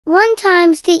1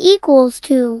 times t equals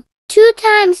 2. 2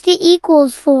 times t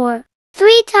equals 4.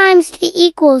 3 times t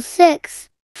equals 6.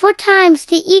 4 times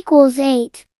t equals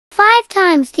 8. 5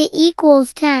 times t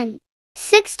equals 10.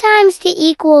 6 times t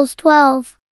equals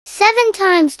 12. 7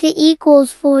 times t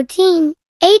equals 14.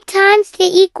 8 times t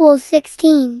equals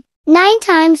 16. 9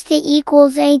 times t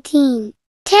equals 18.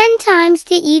 10 times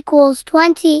t equals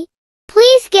 20.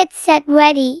 Please get set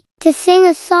ready to sing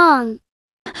a song.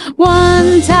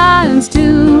 1 times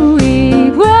 2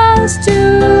 equals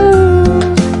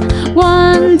 2.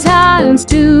 1 times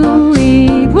 2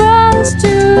 equals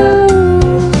 2.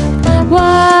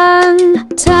 1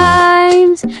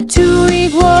 times 2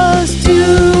 equals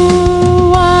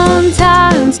 2. 1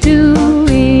 times 2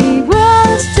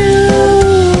 equals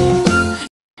 2.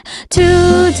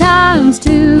 2 times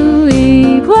 2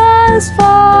 equals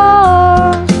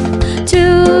 4.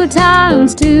 2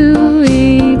 times 2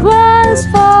 equals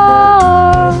 4.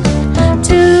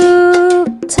 2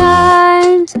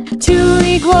 times 2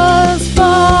 equals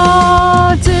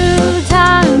 4. 2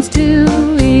 times 2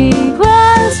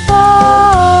 equals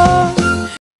 4.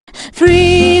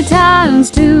 3 times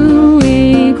 2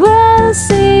 equals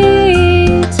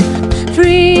 6.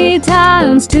 3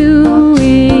 times 2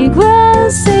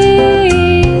 equals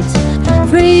 6.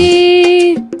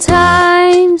 3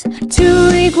 times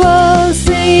 2 equals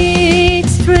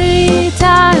 6. 3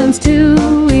 times 2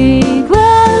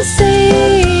 equals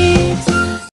 6.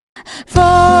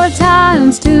 4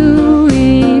 times 2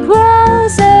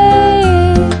 equals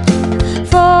 8.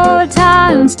 4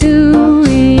 times 2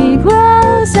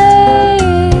 equals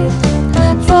 8.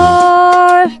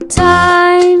 4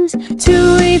 times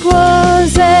 2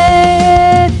 equals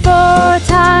 8. 4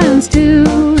 times 2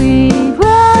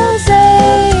 equals 8.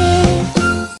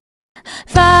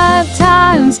 5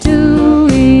 times 2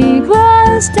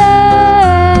 equals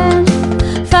 10.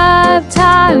 5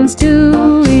 times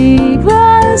 2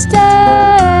 equals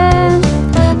 10.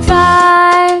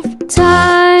 5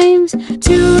 times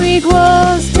 2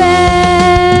 equals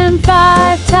 10.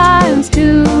 5 times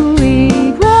 2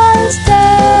 equals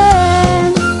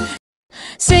 10.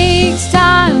 6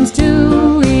 times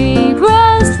 2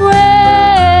 equals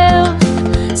 12.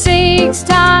 6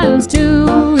 times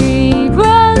 2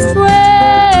 equals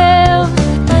 12.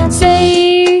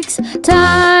 6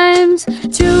 times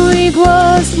 2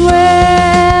 equals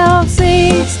 12.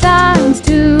 6 times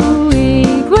 2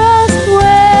 equals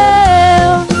 12.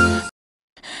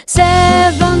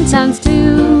 7 times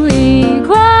 2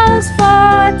 equals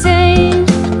 14.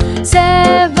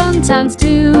 7 times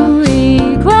 2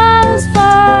 equals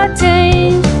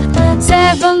 14.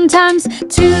 7 times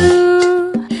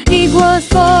 2 equals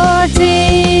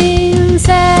 14.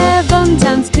 7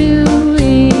 times 2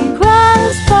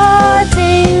 equals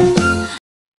 14.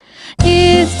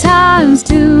 8 times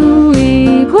 2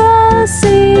 equals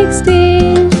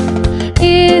 16.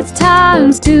 8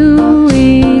 times 2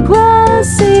 equals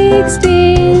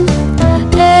 16.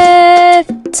 8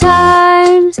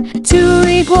 times 2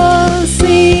 equals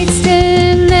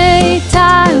 16. 8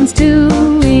 times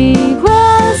 2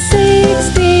 equals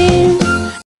 16.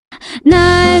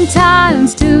 9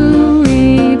 times 2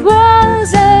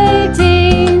 equals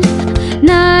 18.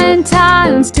 9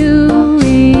 times 2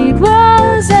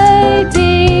 equals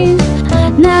 18.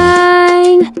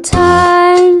 9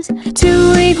 times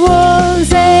 2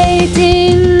 equals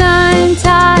 18. 9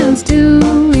 times 2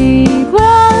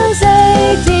 equals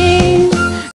 18.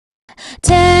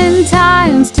 10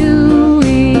 times 2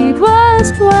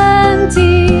 equals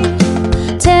 20.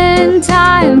 10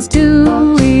 times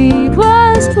 2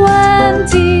 equals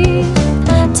 20.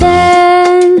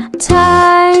 10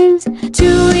 times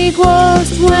 2 equals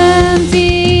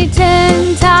 20.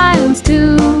 10 times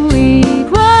 2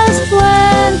 equals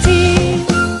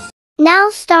 20. Now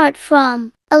start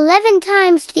from 11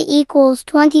 times t equals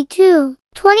 22.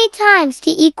 20 times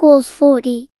t equals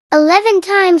 40. 11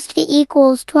 times t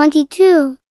equals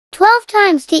 22. 12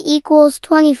 times t equals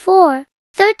 24.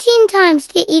 13 times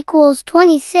t equals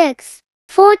 26.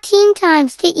 14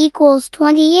 times t equals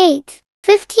 28.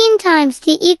 15 times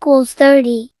t equals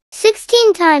 30.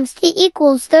 16 times t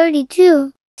equals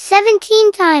 32.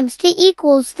 17 times t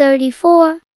equals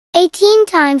 34. 18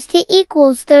 times t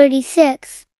equals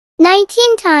 36.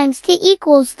 19 times t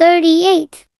equals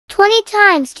 38. 20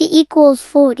 times t equals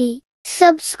 40.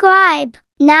 Subscribe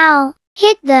now.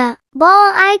 Hit the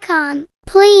ball icon,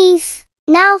 please.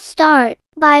 Now start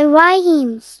by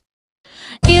rhymes.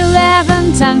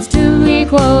 11 times 2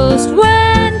 equals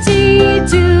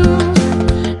 22.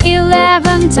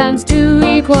 11 times 2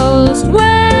 equals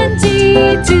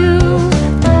 22.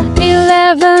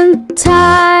 11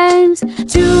 times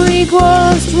 2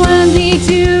 equals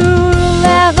 22.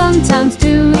 11 times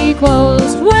 2 equals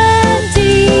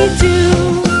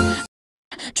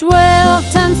 12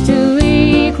 times 2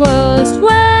 equals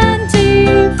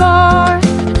 24.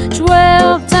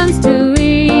 12 times 2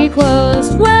 equals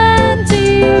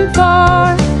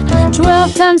 24.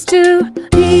 12 times 2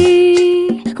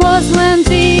 equals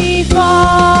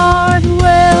 24.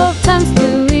 12 times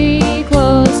 2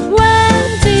 equals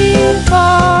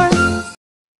 24.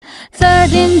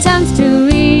 13 times 2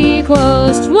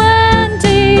 equals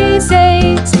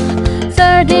 26.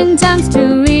 13 times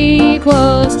 2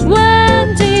 equals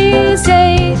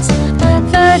 26.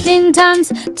 13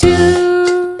 times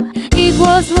 2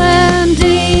 equals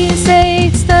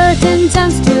 26. 13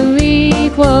 times 2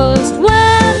 equals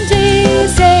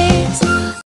 26.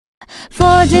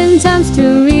 14 times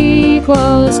 2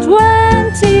 equals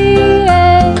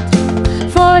 28.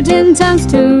 14 times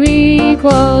 2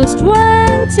 equals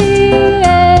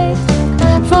 28.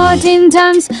 14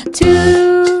 times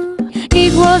 2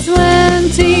 equals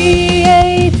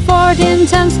 28. 14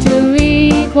 times 2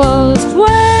 equals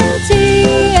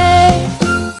 28.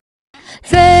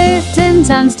 15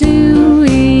 times 2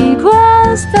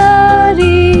 equals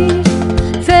 30.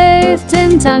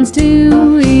 15 times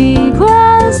 2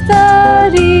 equals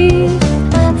 30.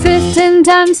 15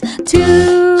 times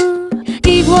 2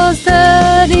 equals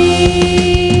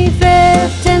 30.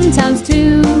 15 times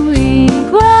 2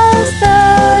 equals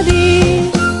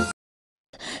 30.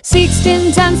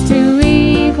 16 times 2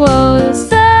 equals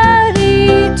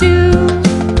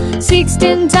 32.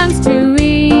 16 times 2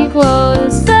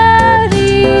 equals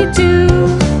 32.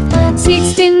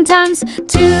 16 times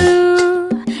 2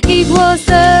 equals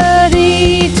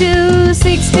 32.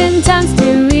 16 times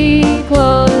 2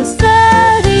 equals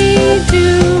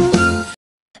 32.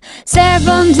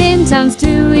 17 times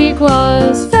 2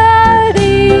 equals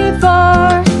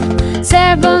 34.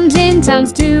 17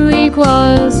 times 2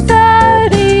 equals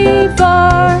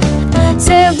 34.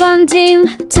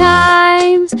 17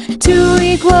 times 2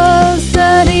 equals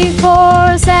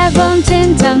 34.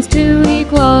 17 times 2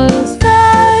 equals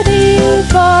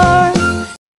 34.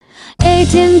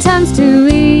 18 times 2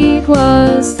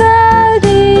 equals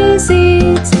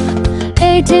 36.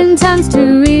 18 times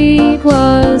 2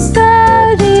 equals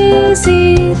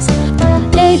 36.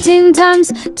 18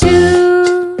 times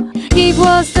 2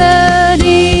 equals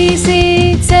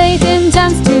 36. 18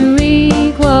 times 2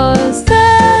 equals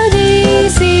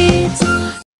 36.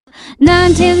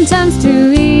 19 times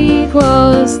 2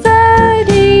 equals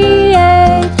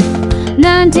 38.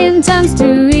 19 times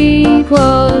 2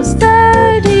 equals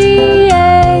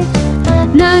 38.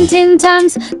 19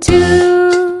 times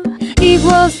 2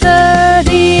 equals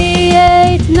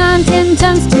 38. 19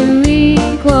 times 2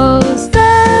 equals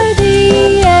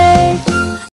 38.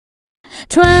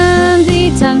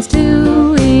 20 times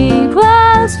 2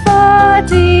 equals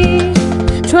 40.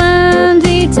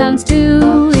 20 times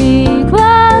 2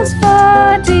 equals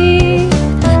 40.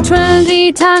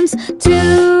 20 times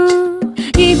 2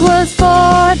 equals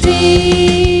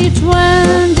 40.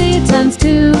 20 times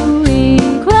 2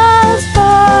 equals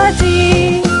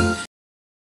 40.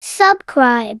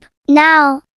 Subscribe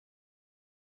now.